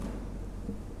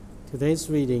Today's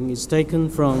reading is taken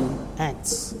from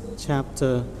Acts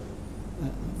chapter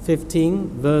 15,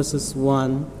 verses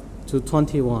 1 to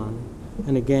 21,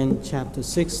 and again chapter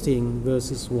 16,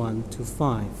 verses 1 to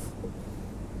 5.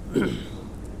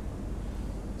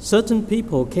 Certain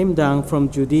people came down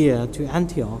from Judea to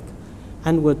Antioch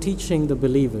and were teaching the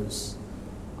believers,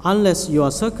 "Unless you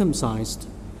are circumcised,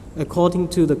 according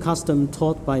to the custom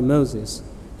taught by Moses,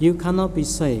 you cannot be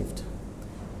saved."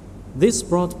 This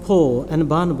brought Paul and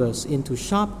Barnabas into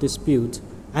sharp dispute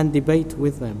and debate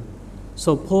with them.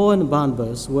 So Paul and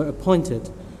Barnabas were appointed,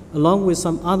 along with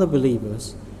some other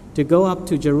believers, to go up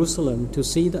to Jerusalem to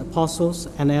see the apostles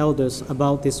and elders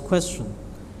about this question.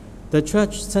 The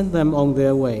church sent them on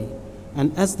their way,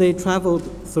 and as they traveled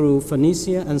through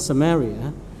Phoenicia and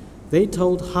Samaria, they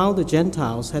told how the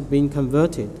Gentiles had been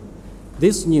converted.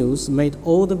 This news made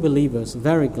all the believers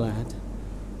very glad.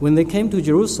 When they came to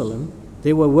Jerusalem,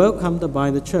 they were welcomed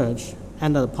by the church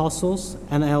and the apostles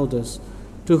and elders,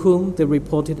 to whom they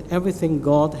reported everything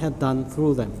God had done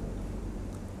through them.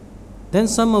 Then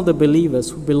some of the believers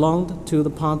who belonged to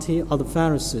the party of the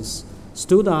Pharisees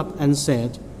stood up and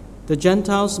said, "The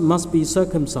Gentiles must be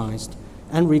circumcised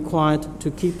and required to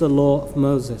keep the law of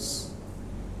Moses."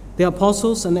 The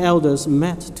apostles and elders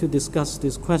met to discuss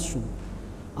this question.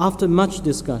 After much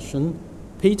discussion,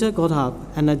 Peter got up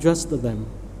and addressed them.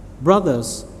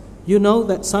 "Brothers, you know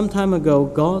that some time ago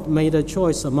God made a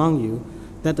choice among you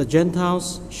that the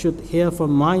Gentiles should hear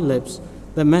from my lips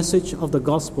the message of the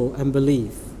gospel and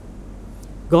believe.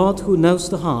 God, who knows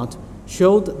the heart,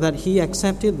 showed that he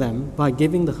accepted them by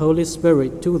giving the Holy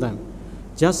Spirit to them,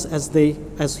 just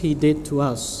as he did to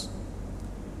us.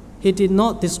 He did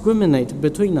not discriminate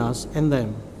between us and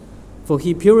them, for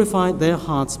he purified their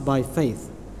hearts by faith.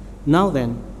 Now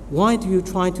then, why do you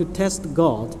try to test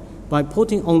God by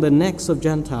putting on the necks of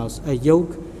Gentiles a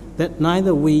yoke that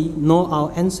neither we nor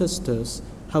our ancestors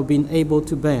have been able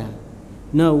to bear?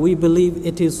 No, we believe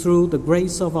it is through the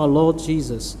grace of our Lord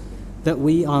Jesus that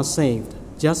we are saved,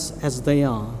 just as they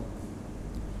are."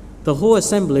 The whole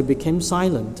assembly became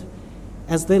silent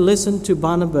as they listened to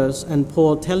Barnabas and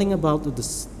Paul telling about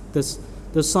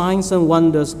the signs and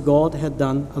wonders God had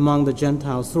done among the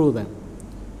Gentiles through them.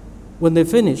 When they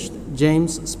finished,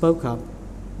 James spoke up.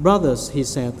 "Brothers," he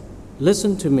said,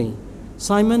 "listen to me.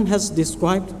 Simon has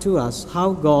described to us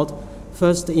how God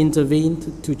first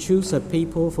intervened to choose a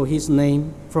people for his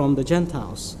name from the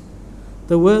Gentiles.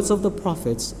 The words of the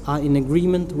prophets are in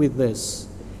agreement with this,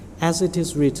 as it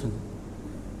is written,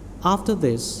 'After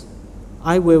this,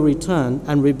 I will return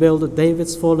and rebuild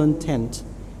David's fallen tent.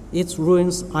 Its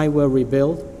ruins I will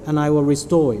rebuild, and I will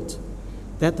restore it,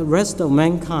 that the rest of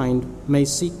mankind may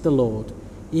seek the Lord,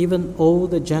 even all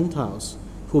the Gentiles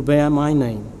who bear my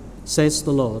name, says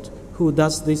the Lord, who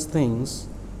does these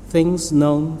things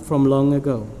known from long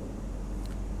ago.'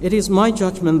 It is my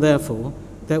judgment, therefore,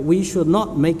 that we should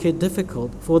not make it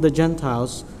difficult for the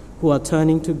Gentiles who are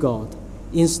turning to God.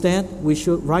 Instead, we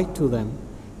should write to them,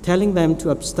 telling them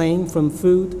to abstain from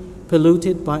food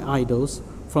polluted by idols,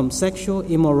 from sexual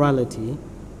immorality,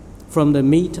 from the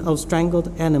meat of strangled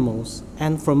animals,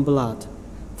 and from blood.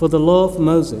 For the law of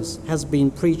Moses has been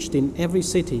preached in every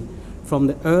city from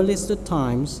the earliest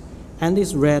times and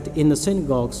is read in the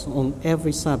synagogues on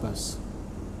every Sabbath."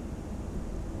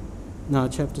 Now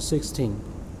chapter 16.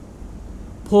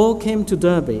 Paul came to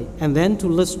Derbe and then to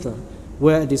Lystra,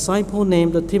 where a disciple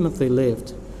named Timothy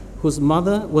lived, whose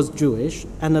mother was Jewish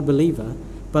and a believer,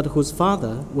 but whose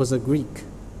father was a Greek.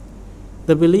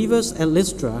 The believers at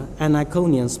Lystra and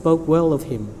Iconium spoke well of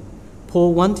him.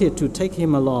 Paul wanted to take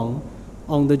him along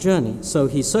on the journey, so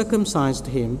he circumcised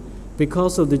him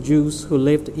because of the Jews who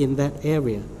lived in that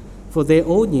area, for they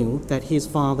all knew that his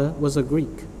father was a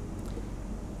Greek.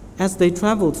 As they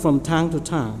traveled from town to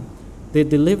town, they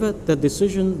delivered the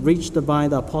decision reached by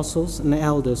the apostles and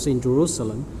elders in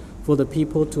Jerusalem for the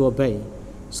people to obey.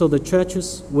 So the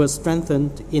churches were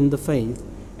strengthened in the faith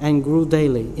and grew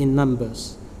daily in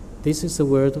numbers. This is the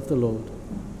word of the Lord.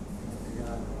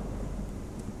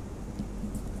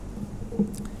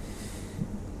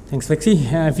 Thanks, Lixie.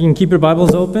 If you can keep your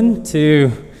Bibles open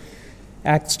to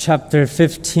Acts chapter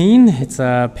 15. It's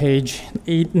page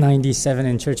 897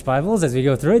 in Church Bibles. As we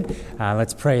go through it,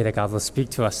 let's pray that God will speak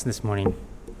to us this morning.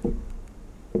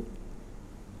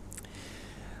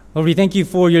 Lord, we thank you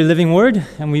for your living word,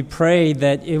 and we pray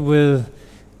that it will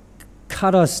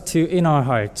cut us in our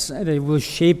hearts, that it will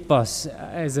shape us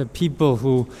as a people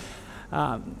who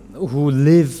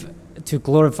live to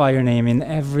glorify your name in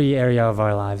every area of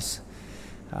our lives.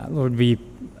 Lord, we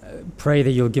pray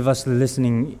that you'll give us the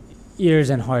listening ears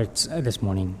and hearts this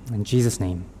morning. In Jesus'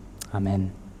 name,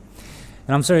 amen.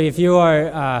 And I'm sorry, if you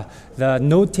are the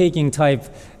note-taking type,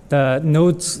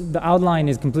 the outline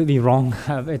is completely wrong.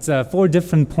 It's 4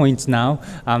 different points now.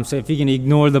 So if you can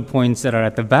ignore the points that are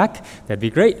at the back, that'd be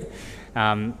great.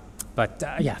 On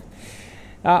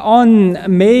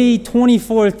May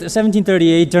 24th,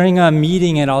 1738, during a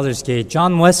meeting at Aldersgate,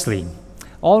 John Wesley,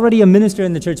 already a minister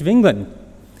in the Church of England,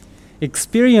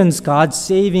 experienced God's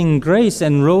saving grace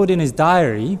and wrote in his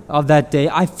diary of that day,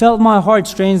 "I felt my heart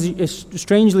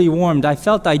strangely warmed. I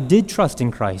felt I did trust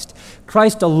in Christ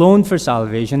alone for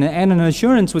salvation, and an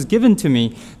assurance was given to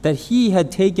me that he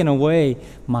had taken away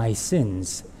my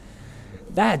sins."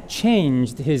 That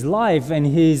changed his life and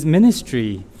his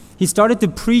ministry. He started to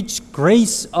preach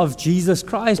grace of Jesus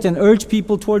Christ and urge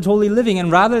people towards holy living.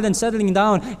 And rather than settling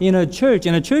down in a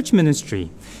church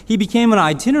ministry, he became an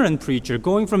itinerant preacher,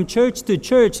 going from church to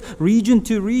church, region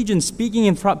to region, speaking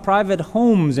in private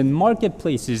homes and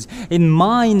marketplaces, in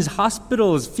mines,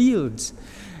 hospitals, fields.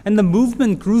 And the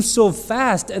movement grew so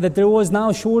fast that there was now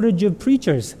a shortage of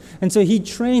preachers. And so he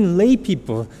trained lay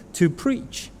people to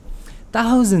preach.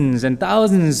 Thousands and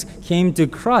thousands came to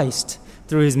Christ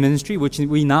through his ministry, which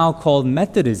we now call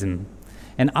Methodism.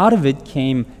 And out of it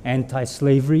came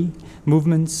anti-slavery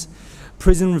movements,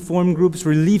 prison reform groups,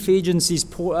 relief agencies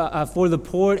for the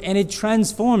poor, and it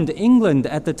transformed England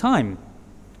at the time.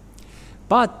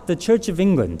 But the Church of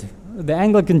England, the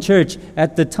Anglican Church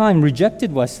at the time,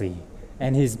 rejected Wesley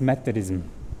and his Methodism.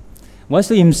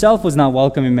 Wesley himself was not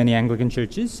welcome in many Anglican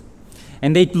churches,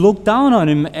 and they looked down on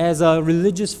him as a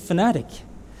religious fanatic.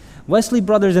 Wesley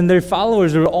brothers and their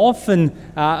followers were often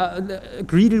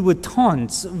greeted with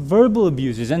taunts, verbal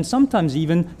abuses, and sometimes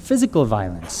even physical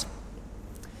violence.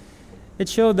 It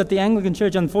showed that the Anglican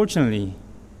Church, unfortunately,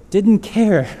 didn't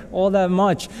care all that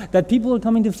much, that people were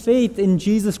coming to faith in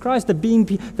Jesus Christ, that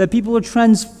people were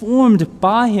transformed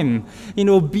by him in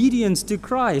obedience to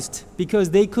Christ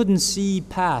because they couldn't see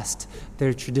past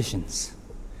their traditions.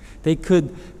 They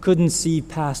couldn't see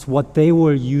past what they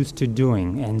were used to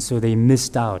doing, and so they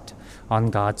missed out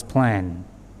on God's plan.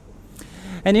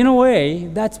 And in a way,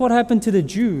 that's what happened to the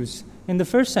Jews in the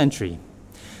first century.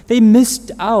 They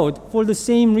missed out for the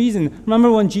same reason.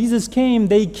 Remember, when Jesus came,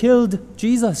 they killed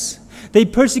Jesus. They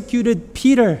persecuted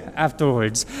Peter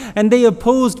afterwards, and they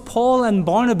opposed Paul and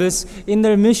Barnabas in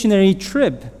their missionary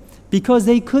trip because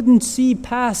they couldn't see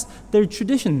past their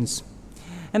traditions.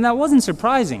 And that wasn't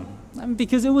surprising,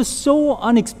 because it was so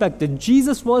unexpected.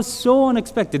 Jesus was so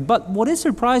unexpected. But what is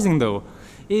surprising, though,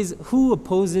 is who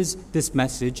opposes this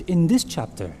message in this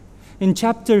chapter. In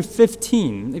chapter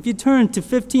 15, if you turn to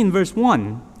 15, verse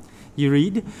 1, you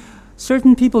read,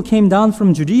 "Certain people came down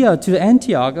from Judea to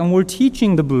Antioch and were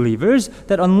teaching the believers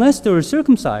that unless they were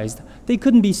circumcised, they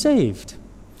couldn't be saved."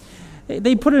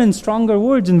 They put it in stronger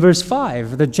words in verse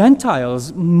 5. The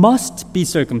Gentiles must be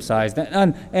circumcised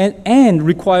and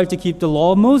required to keep the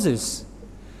law of Moses.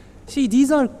 See,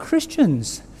 these are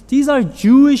Christians. These are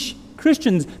Jewish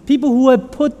Christians, people who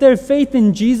have put their faith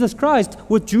in Jesus Christ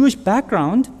with Jewish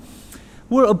background,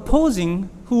 who were opposing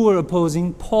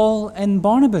Paul and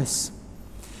Barnabas.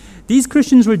 These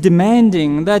Christians were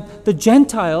demanding that the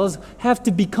Gentiles have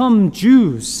to become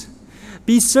Jews,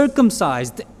 be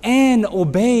circumcised, and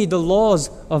obey the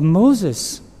laws of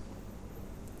Moses.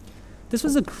 This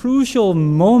was a crucial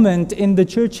moment in the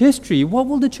church history. What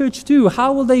will the church do?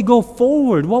 How will they go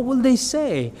forward? What will they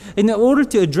say? In order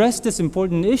to address this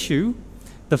important issue,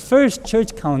 the first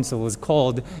church council was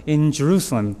called in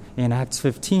Jerusalem in Acts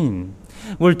 15.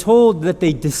 We're told that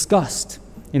they discussed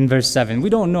in verse 7. We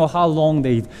don't know how long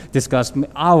they discussed,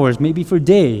 hours, maybe for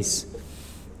days.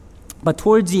 But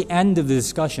towards the end of the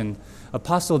discussion,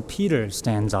 Apostle Peter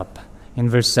stands up in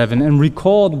verse 7 and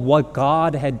recalled what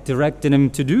God had directed him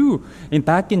to do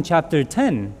back in chapter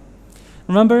 10.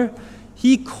 Remember,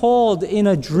 he called in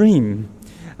a dream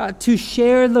to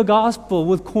share the gospel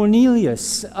with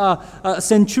Cornelius, a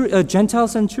Gentile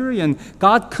centurion.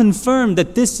 God confirmed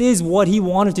that this is what he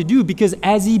wanted to do, because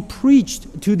as he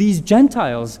preached to these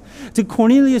Gentiles, to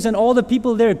Cornelius and all the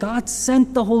people there, God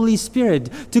sent the Holy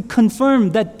Spirit to confirm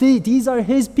that these are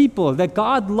his people, that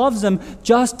God loves them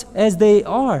just as they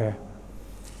are.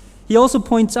 He also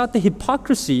points out the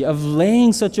hypocrisy of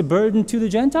laying such a burden to the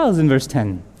Gentiles in verse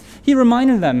 10. He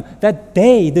reminded them that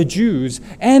they, the Jews,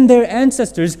 and their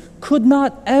ancestors could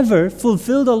not ever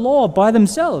fulfill the law by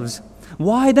themselves.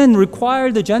 Why then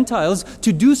require the Gentiles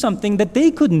to do something that they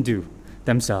couldn't do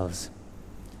themselves?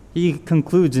 He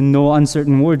concludes in no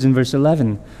uncertain words in verse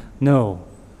 11, "No,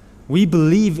 we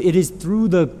believe it is through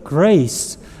the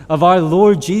grace of our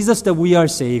Lord Jesus that we are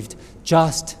saved,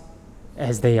 just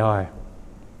as they are."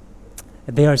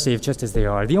 they are saved just as they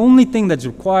are. The only thing that's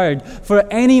required for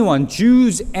anyone,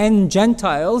 Jews and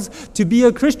Gentiles, to be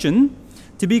a Christian,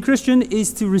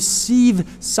 is to receive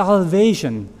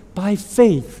salvation by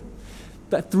faith,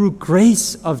 that through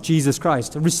grace of Jesus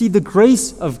Christ, receive the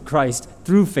grace of Christ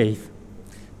through faith.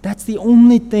 That's the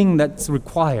only thing that's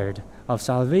required of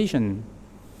salvation.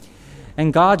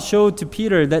 And God showed to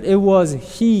Peter that it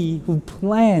was he who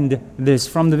planned this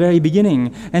from the very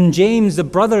beginning. And James, the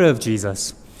brother of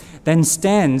Jesus, then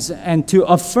stands and to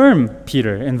affirm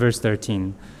Peter in verse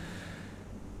 13.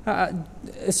 A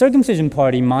circumcision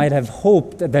party might have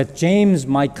hoped that James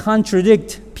might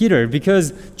contradict Peter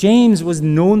because James was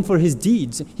known for his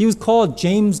deeds. He was called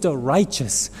James the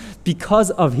Righteous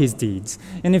because of his deeds.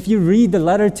 And if you read the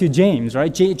letter to James,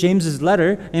 right, James's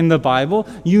letter in the Bible,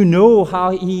 you know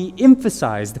how he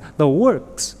emphasized the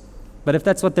works. But if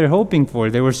that's what they're hoping for,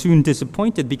 they were soon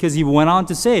disappointed because he went on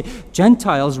to say,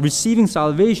 Gentiles receiving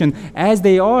salvation as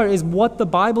they are is what the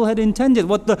Bible had intended,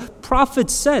 what the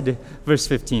prophets said. Verse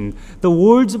 15, the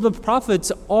words of the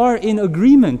prophets are in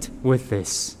agreement with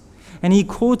this. And he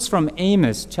quotes from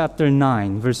Amos chapter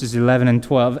 9, verses 11 and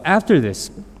 12. After this,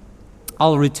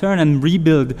 I'll return and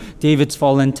rebuild David's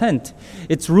fallen tent.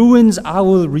 Its ruins I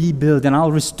will rebuild, and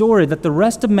I'll restore it, that the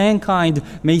rest of mankind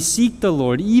may seek the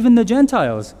Lord, even the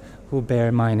Gentiles who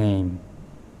bear my name.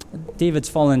 David's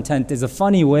fallen tent is a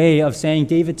funny way of saying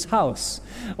David's house,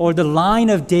 or the line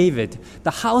of David,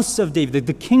 the house of David,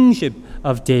 the kingship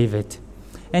of David.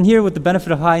 And here, with the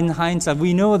benefit of hindsight,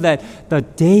 we know that the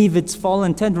David's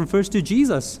fallen tent refers to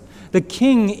Jesus, the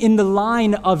king in the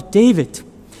line of David.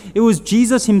 It was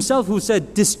Jesus himself who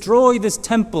said, destroy this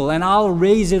temple and I'll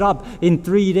raise it up in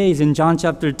 3 days in John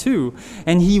chapter 2.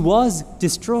 And he was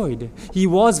destroyed. He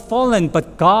was fallen,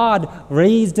 but God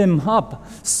raised him up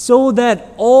so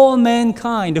that all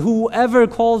mankind, whoever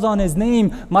calls on his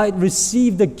name, might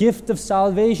receive the gift of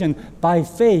salvation by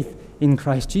faith in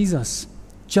Christ Jesus,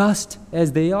 just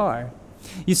as they are.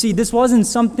 You see, this wasn't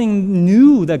something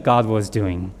new that God was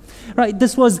doing. Right?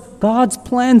 This was God's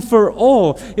plan for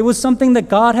all. It was something that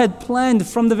God had planned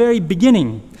from the very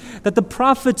beginning. That the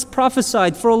prophets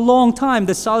prophesied for a long time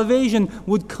that salvation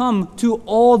would come to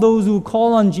all those who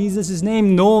call on Jesus'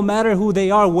 name, no matter who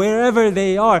they are, wherever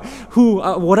they are,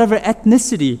 whatever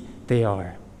ethnicity they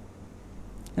are.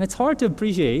 And it's hard to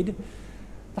appreciate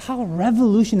how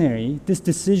revolutionary this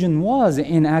decision was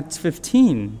in Acts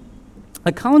 15.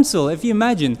 A council, if you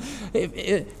imagine,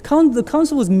 the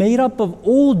council was made up of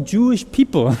old Jewish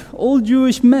people, old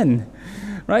Jewish men,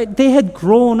 right? They had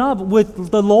grown up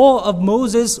with the law of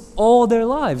Moses all their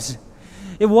lives.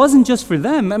 It wasn't just for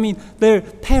them. I mean, their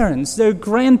parents, their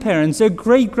grandparents, their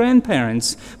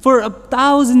great-grandparents, for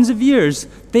thousands of years,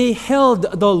 they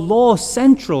held the law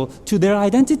central to their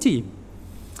identity.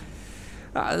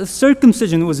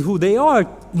 Circumcision was who they are.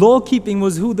 Law-keeping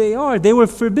was who they are. They were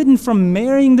forbidden from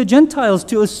marrying the Gentiles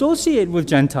to associate with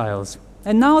Gentiles.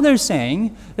 And now they're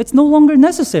saying it's no longer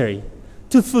necessary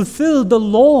to fulfill the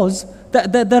laws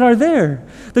that are there.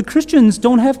 The Christians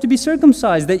don't have to be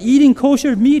circumcised, that eating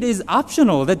kosher meat is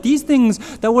optional, that these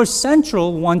things that were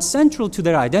once central to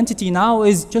their identity now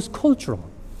is just cultural,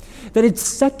 that it's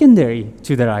secondary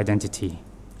to their identity.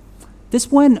 This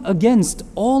went against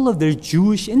all of their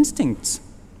Jewish instincts.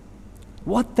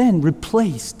 What then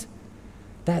replaced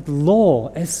that law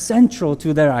as central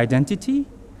to their identity?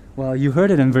 Well, you heard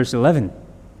it in verse 11.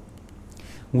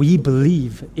 We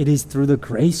believe it is through the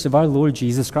grace of our Lord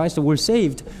Jesus Christ that we're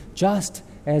saved just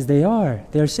as they are.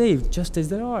 They're saved just as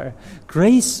they are.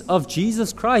 Grace of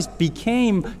Jesus Christ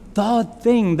became the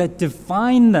thing that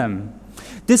defined them.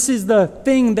 This is the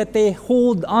thing that they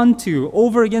hold on to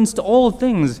over against all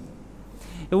things.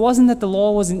 It wasn't that the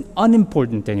law wasn't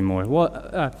unimportant anymore.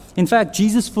 In fact,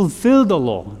 Jesus fulfilled the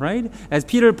law, right? As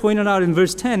Peter pointed out in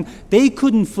verse 10, they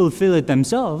couldn't fulfill it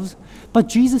themselves, but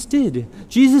Jesus did.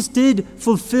 Jesus did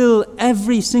fulfill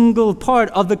every single part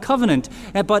of the covenant.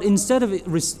 But instead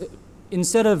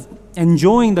of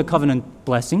enjoying the covenant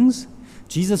blessings,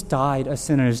 Jesus died a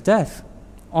sinner's death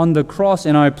on the cross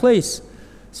in our place,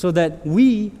 so that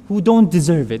we who don't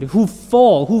deserve it, who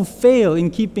fail in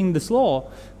keeping this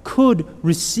law, could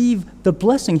receive the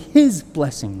blessing, his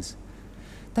blessings.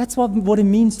 That's what it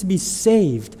means to be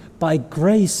saved by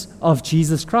grace of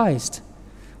Jesus Christ.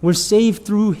 We're saved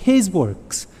through his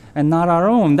works and not our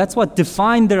own. That's what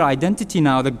defined their identity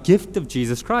now, the gift of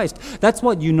Jesus Christ. That's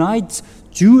what unites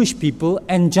Jewish people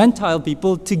and Gentile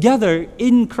people together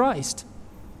in Christ.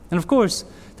 And of course,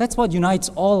 that's what unites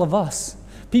all of us.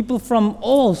 People from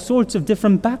all sorts of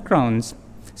different backgrounds.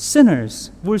 Sinners.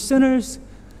 We're sinners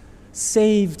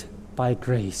saved by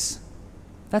grace.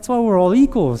 That's why we're all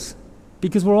equals.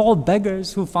 because we're all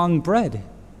beggars who found bread.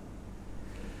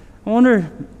 I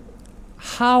wonder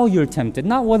how you're tempted,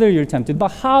 not whether you're tempted,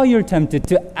 but how you're tempted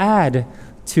to add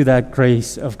to that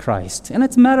grace of Christ. And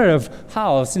it's a matter of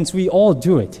how, since we all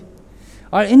do it.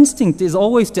 Our instinct is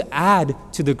always to add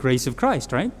to the grace of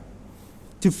Christ, right?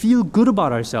 To feel good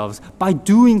about ourselves by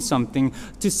doing something,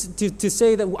 to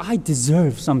say that I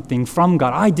deserve something from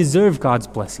God. I deserve God's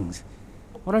blessings.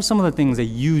 What are some of the things that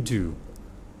you do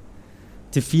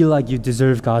to feel like you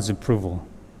deserve God's approval?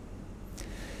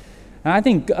 And I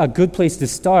think a good place to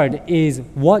start is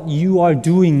what you are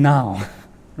doing now,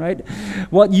 right?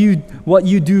 What you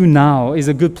do now is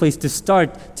a good place to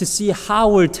start to see how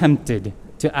we're tempted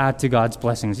to add to God's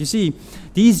blessings. You see,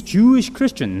 these Jewish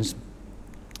Christians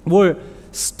were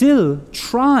still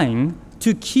trying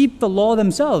to keep the law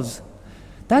themselves.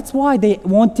 That's why they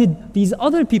wanted these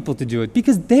other people to do it,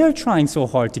 because they're trying so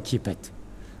hard to keep it,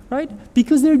 right?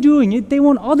 Because they're doing it, they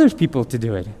want other people to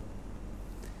do it.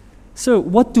 So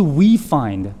what do we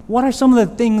find? What are some of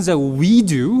the things that we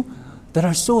do that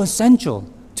are so essential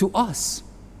to us?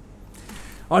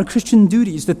 Our Christian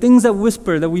duties, the things that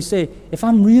whisper, that we say, if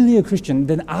I'm really a Christian,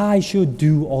 then I should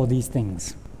do all these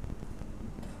things.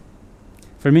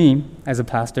 For me, as a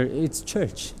pastor, it's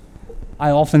church. I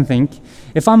often think,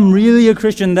 if I'm really a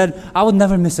Christian, then I would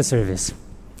never miss a service.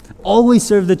 Always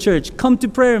serve the church. Come to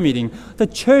prayer meeting. The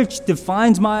church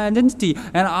defines my identity,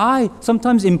 and I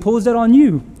sometimes impose that on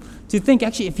you. To think,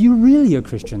 actually, if you're really a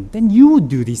Christian, then you would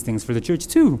do these things for the church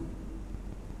too.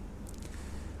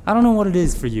 I don't know what it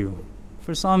is for you.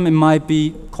 For some, it might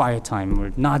be quiet time,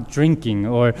 or not drinking,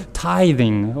 or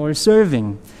tithing, or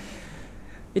serving.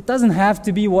 It doesn't have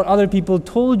to be what other people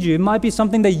told you. It might be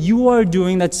something that you are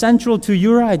doing that's central to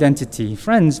your identity.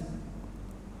 Friends,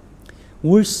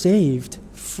 we're saved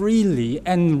freely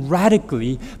and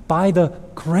radically by the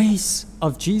grace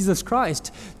of Jesus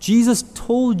Christ. Jesus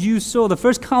told you so. The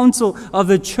first council of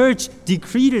the church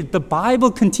decreed it. The Bible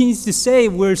continues to say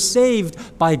we're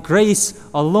saved by grace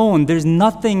alone. There's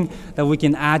nothing that we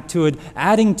can add to it.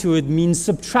 Adding to it means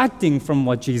subtracting from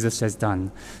what Jesus has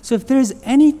done. So if there's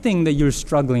anything that you're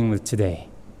struggling with today,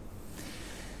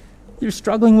 you're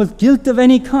struggling with guilt of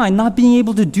any kind, not being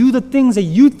able to do the things that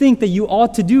you think that you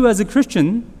ought to do as a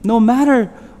Christian, no matter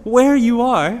where you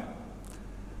are,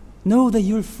 know that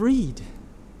you're freed.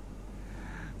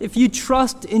 If you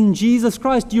trust in Jesus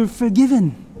Christ, you're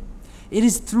forgiven. It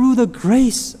is through the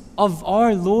grace of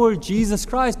our Lord Jesus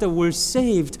Christ that we're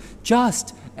saved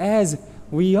just as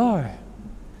we are.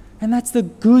 And that's the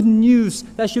good news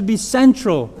that should be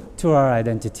central to our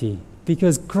identity,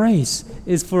 because grace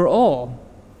is for all.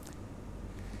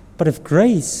 But if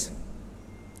grace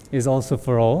is also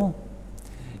for all,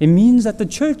 it means that the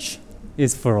church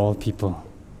is for all people,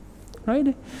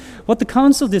 right? What the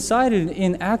council decided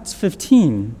in Acts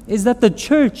 15 is that the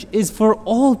church is for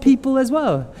all people as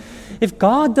well. If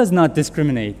God does not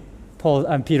discriminate,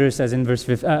 Peter says in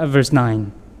verse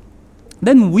 9,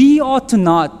 then we ought to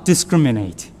not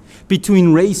discriminate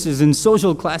between races and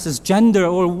social classes, gender,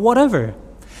 or whatever.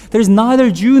 There's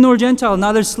neither Jew nor Gentile,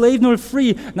 neither slave nor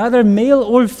free, neither male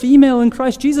or female in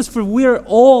Christ Jesus, for we are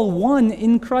all one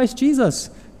in Christ Jesus.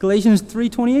 Galatians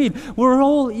 3:28. We're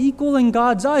all equal in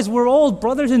God's eyes. We're all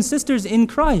brothers and sisters in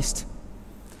Christ.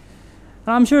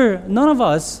 And I'm sure none of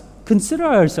us consider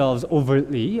ourselves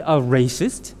overtly a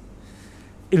racist,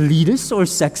 elitist, or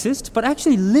sexist, but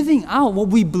actually living out what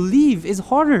we believe is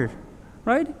harder,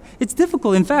 right? It's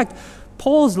difficult. In fact,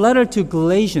 Paul's letter to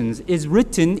Galatians is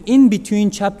written in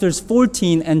between chapters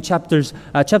 14 and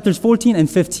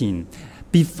 15,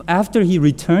 after he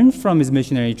returned from his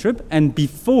missionary trip and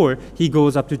before he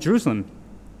goes up to Jerusalem.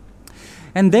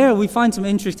 And there we find some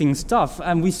interesting stuff,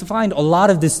 and we find a lot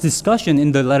of this discussion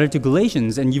in the letter to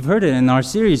Galatians, and you've heard it in our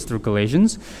series through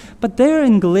Galatians. But there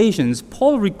in Galatians,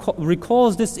 Paul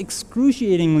recalls this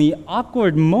excruciatingly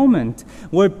awkward moment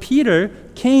where Peter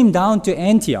came down to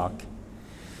Antioch.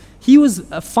 He was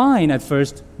fine at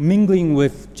first mingling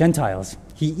with Gentiles.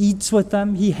 He eats with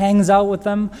them, he hangs out with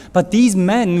them. But these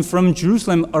men from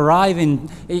Jerusalem arrive in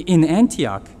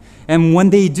Antioch. And when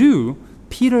they do,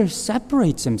 Peter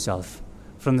separates himself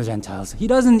from the Gentiles. He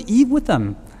doesn't eat with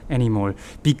them anymore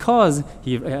because,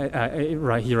 he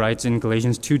writes in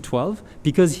Galatians 2:12,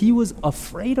 because he was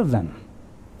afraid of them.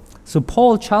 So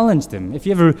Paul challenged him. If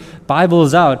you have your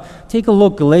Bibles out, take a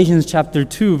look, Galatians chapter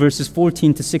 2, verses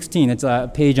 14 to 16. It's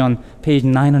a page on page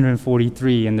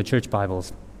 943 in the church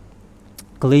Bibles.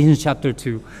 Galatians chapter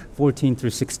 2, 14 through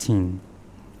 16.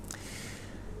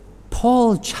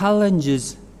 Paul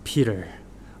challenges Peter.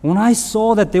 When I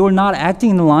saw that they were not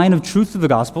acting in the line of truth of the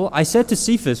gospel, I said to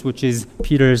Cephas, which is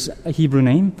Peter's Hebrew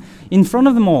name, in front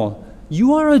of them all,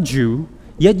 "You are a Jew,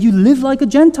 yet you live like a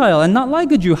Gentile and not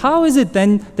like a Jew. How is it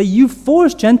then that you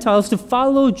force Gentiles to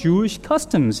follow Jewish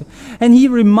customs? And he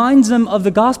reminds them of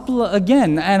the gospel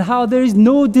again and how there is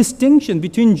no distinction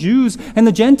between Jews and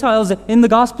the Gentiles in the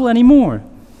gospel anymore.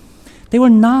 They were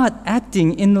not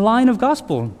acting in the line of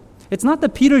gospel. It's not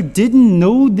that Peter didn't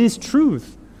know this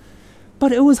truth,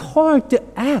 but it was hard to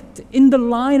act in the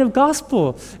line of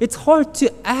gospel. It's hard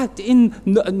to act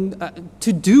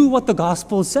to do what the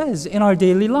gospel says in our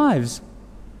daily lives.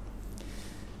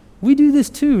 We do this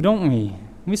too, don't we?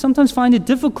 We sometimes find it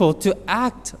difficult to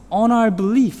act on our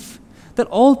belief that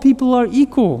all people are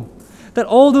equal, that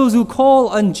all those who call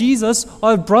on Jesus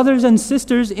are brothers and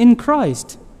sisters in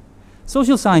Christ.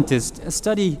 Social scientists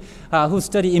who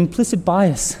study implicit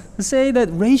bias say that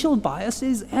racial bias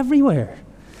is everywhere.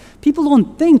 People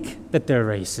don't think that they're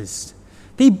racist.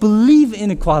 They believe in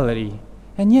equality,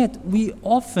 and yet we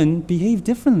often behave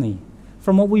differently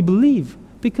from what we believe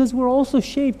because we're also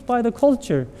shaped by the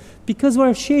culture, because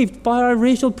we're shaped by our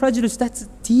racial prejudice that's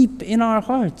deep in our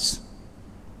hearts.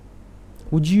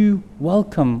 Would you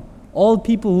welcome all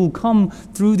people who come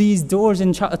through these doors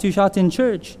to Shatin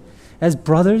Church as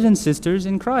brothers and sisters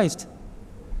in Christ?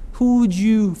 Who would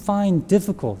you find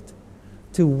difficult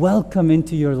to welcome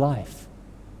into your life?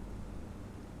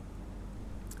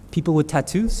 People with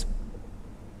tattoos?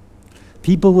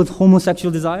 People with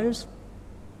homosexual desires?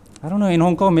 I don't know, in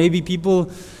Hong Kong, maybe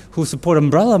people who support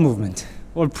umbrella movement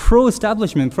or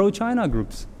pro-establishment, pro-China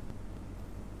groups.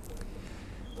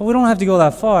 But we don't have to go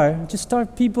that far. Just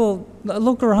start people,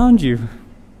 look around you.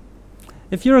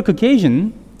 If you're a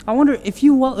Caucasian, I wonder if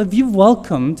you've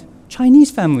welcomed Chinese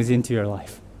families into your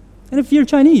life. And if you're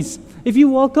Chinese, if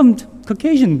you welcomed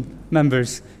Caucasian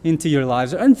members into your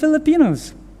lives, and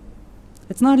Filipinos.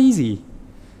 It's not easy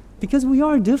because we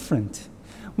are different.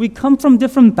 We come from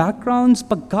different backgrounds,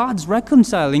 but God's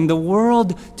reconciling the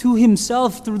world to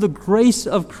himself through the grace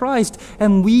of Christ,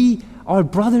 and we are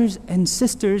brothers and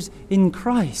sisters in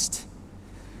Christ.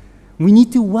 We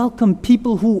need to welcome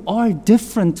people who are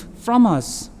different from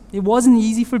us. It wasn't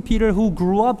easy for Peter, who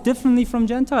grew up differently from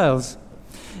Gentiles.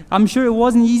 I'm sure it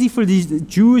wasn't easy for these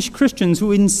Jewish Christians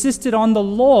who insisted on the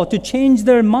law to change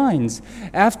their minds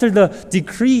after the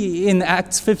decree in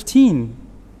Acts 15.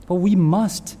 But we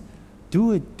must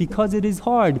do it because it is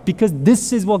hard, because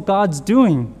this is what God's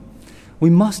doing. We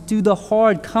must do the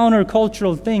hard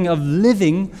countercultural thing of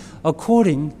living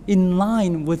according, in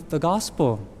line with the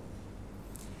gospel.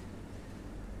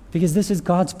 Because this is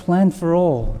God's plan for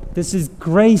all. This is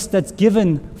grace that's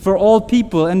given for all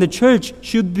people, and the church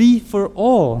should be for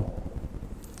all.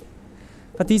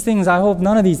 But these things, I hope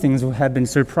none of these things have been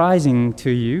surprising to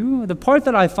you. The part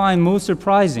that I find most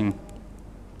surprising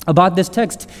about this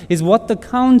text is what the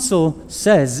council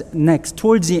says next,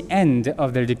 towards the end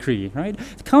of their decree, right?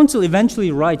 The council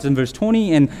eventually writes in verse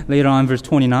 20 and later on verse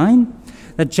 29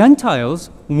 that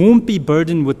Gentiles won't be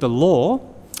burdened with the law,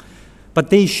 but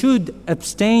they should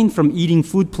abstain from eating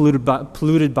food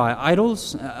polluted by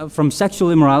idols, from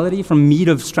sexual immorality, from meat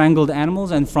of strangled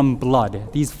animals, and from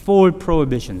blood. These 4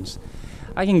 prohibitions.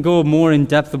 I can go more in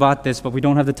depth about this, but we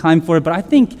don't have the time for it. But I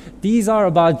think these are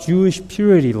about Jewish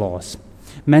purity laws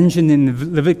mentioned in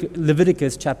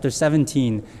Leviticus chapter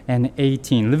 17 and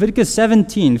 18. Leviticus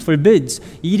 17 forbids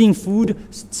eating food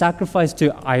sacrificed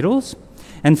to idols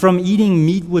and from eating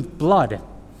meat with blood.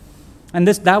 And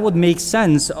that would make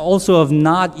sense also of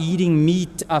not eating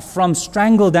meat from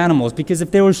strangled animals, because if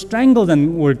they were strangled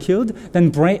and were killed,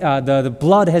 then the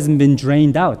blood hasn't been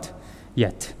drained out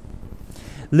yet.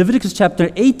 Leviticus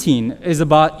chapter 18 is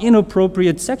about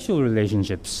inappropriate sexual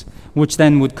relationships, which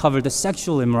then would cover the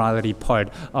sexual immorality part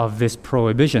of this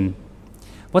prohibition.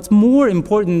 What's more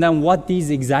important than what these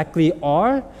exactly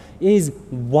are is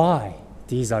why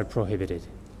these are prohibited.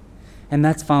 And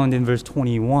that's found in verse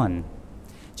 21.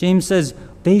 James says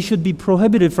they should be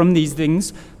prohibited from these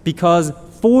things because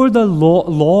for the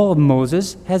law of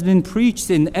Moses has been preached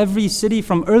in every city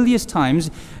from earliest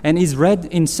times and is read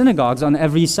in synagogues on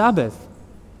every Sabbath.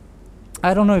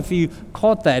 I don't know if you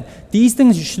caught that. These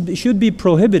things should be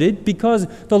prohibited because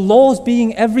the law is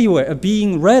being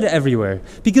read everywhere,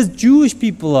 because Jewish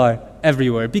people are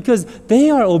everywhere, because they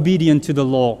are obedient to the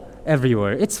law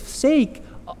everywhere. It's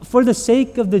for the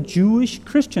sake of the Jewish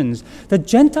Christians. The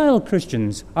Gentile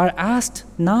Christians are asked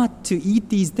not to eat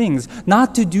these things,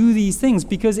 not to do these things,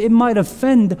 because it might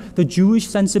offend the Jewish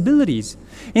sensibilities.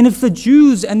 And if the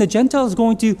Jews and the Gentiles are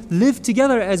going to live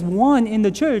together as one in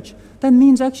the church, that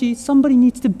means actually somebody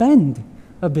needs to bend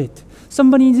a bit.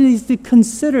 Somebody needs to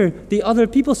consider the other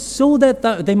people so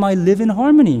that they might live in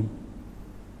harmony.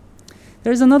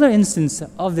 There's another instance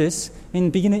of this in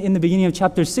the beginning of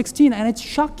chapter 16, and it's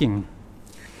shocking.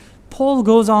 Paul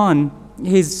goes on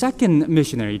his second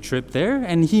missionary trip there,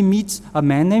 and he meets a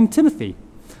man named Timothy,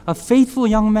 a faithful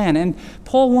young man, and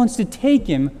Paul wants to take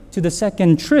him to the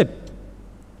second trip.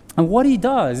 And what he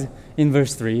does in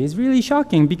verse 3 is really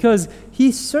shocking, because he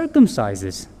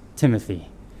circumcises Timothy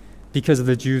because of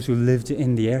the Jews who lived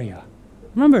in the area.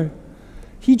 Remember,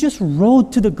 he just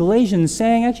wrote to the Galatians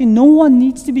saying, actually, no one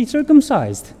needs to be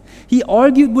circumcised. He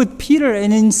argued with Peter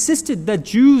and insisted that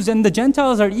Jews and the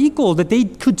Gentiles are equal, that they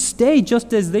could stay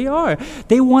just as they are.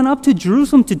 They went up to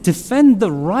Jerusalem to defend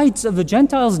the rights of the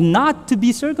Gentiles not to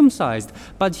be circumcised.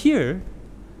 But here,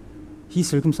 he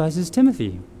circumcises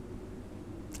Timothy.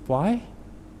 Why?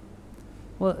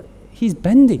 Well, he's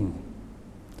bending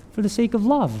for the sake of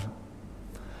love.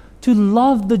 To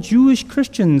love the Jewish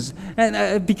Christians.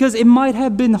 And because it might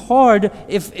have been hard,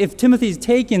 if Timothy's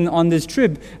taken on this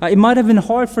trip, it might have been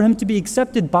hard for him to be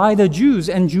accepted by the Jews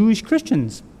and Jewish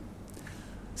Christians.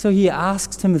 So he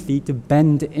asks Timothy to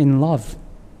bend in love.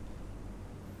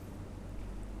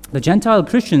 The Gentile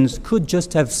Christians could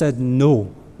just have said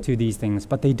no to these things,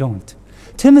 but they don't.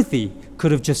 Timothy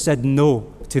could have just said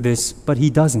no to this, but he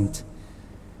doesn't.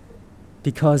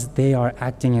 Because they are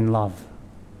acting in love,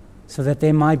 so that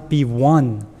they might be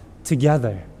one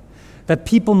together, that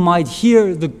people might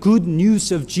hear the good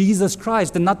news of Jesus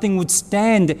Christ, and nothing would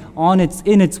stand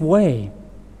in its way.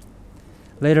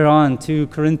 Later on, to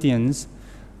Corinthians,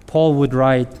 Paul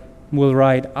will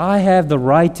write, I have the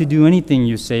right to do anything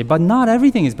you say, but not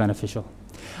everything is beneficial.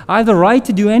 I have the right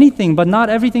to do anything, but not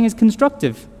everything is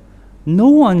constructive. No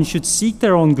one should seek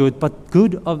their own good, but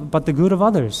the good of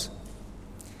others.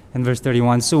 And verse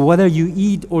 31, so whether you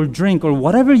eat or drink or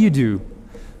whatever you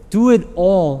do it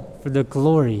all for the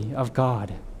glory of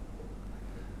God.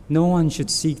 No one should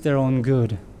seek their own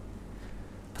good,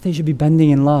 but they should be bending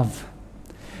in love.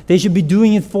 They should be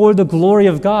doing it for the glory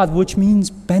of God, which means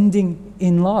bending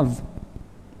in love.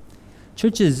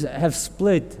 Churches have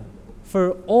split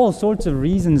for all sorts of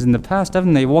reasons in the past,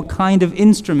 haven't they? What kind of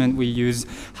instrument we use,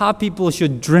 how people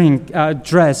should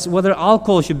dress, whether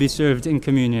alcohol should be served in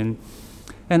communion,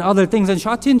 and other things. And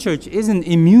Shatin Church isn't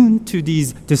immune to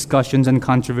these discussions and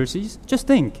controversies. Just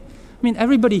think. I mean,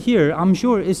 everybody here, I'm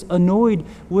sure, is annoyed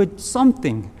with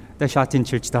something that Shatin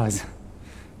Church does.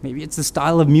 Maybe it's the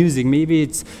style of music. Maybe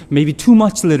it's too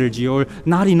much liturgy or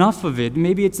not enough of it.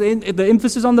 Maybe it's the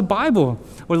emphasis on the Bible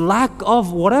or lack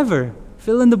of whatever.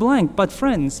 Fill in the blank. But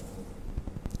friends,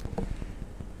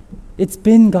 it's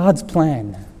been God's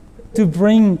plan to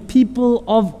bring people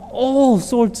of all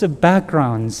sorts of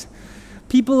backgrounds,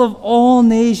 people of all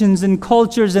nations and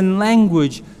cultures and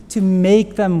language, to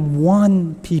make them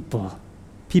one people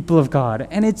of God.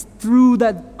 And it's through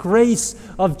that grace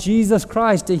of Jesus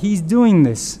Christ that He's doing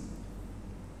this.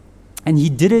 And He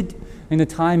did it in the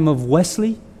time of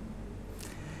Wesley.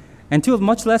 And to a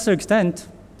much lesser extent,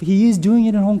 He is doing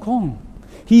it in Hong Kong.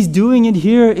 He's doing it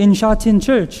here in Shatin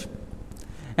Church.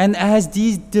 And as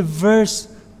these diverse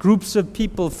groups of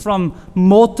people from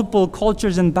multiple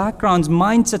cultures and backgrounds,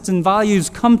 mindsets and values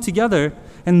come together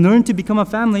and learn to become a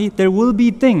family, there will be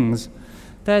things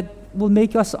that will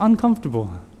make us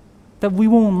uncomfortable, that we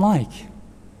won't like.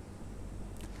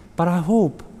 But I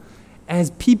hope, as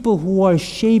people who are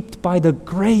shaped by the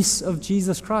grace of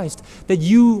Jesus Christ, that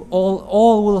you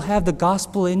all will have the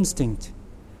gospel instinct,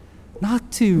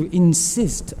 not to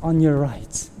insist on your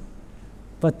rights,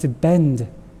 but to bend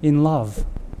in love,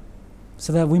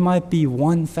 so that we might be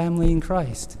one family in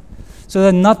Christ, so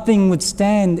that nothing would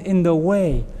stand in the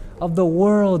way of the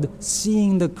world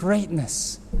seeing the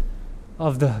greatness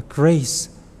of the grace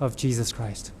of Jesus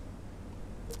Christ.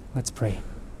 Let's pray.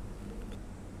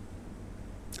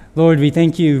 Lord, we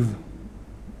thank you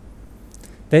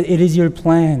that it is your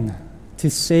plan to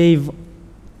save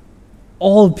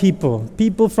all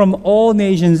people from all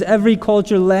nations, every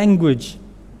culture, language.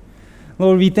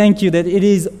 Lord, we thank you that it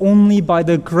is only by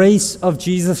the grace of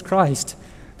Jesus Christ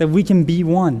that we can be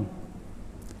one.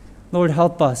 Lord,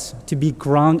 help us to be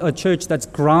a church that's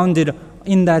grounded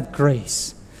in that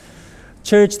grace.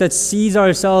 Church that sees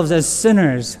ourselves as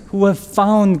sinners who have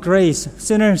found grace,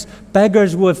 sinners,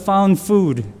 beggars who have found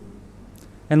food.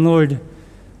 And Lord,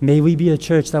 may we be a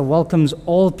church that welcomes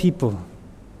all people.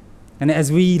 And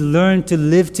as we learn to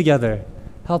live together,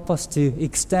 help us to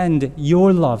extend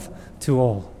your love to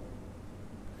all.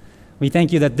 We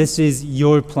thank you that this is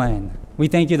your plan. We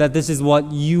thank you that this is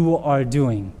what you are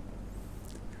doing.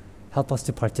 Help us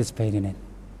to participate in it.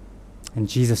 In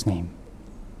Jesus' name,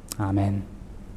 amen.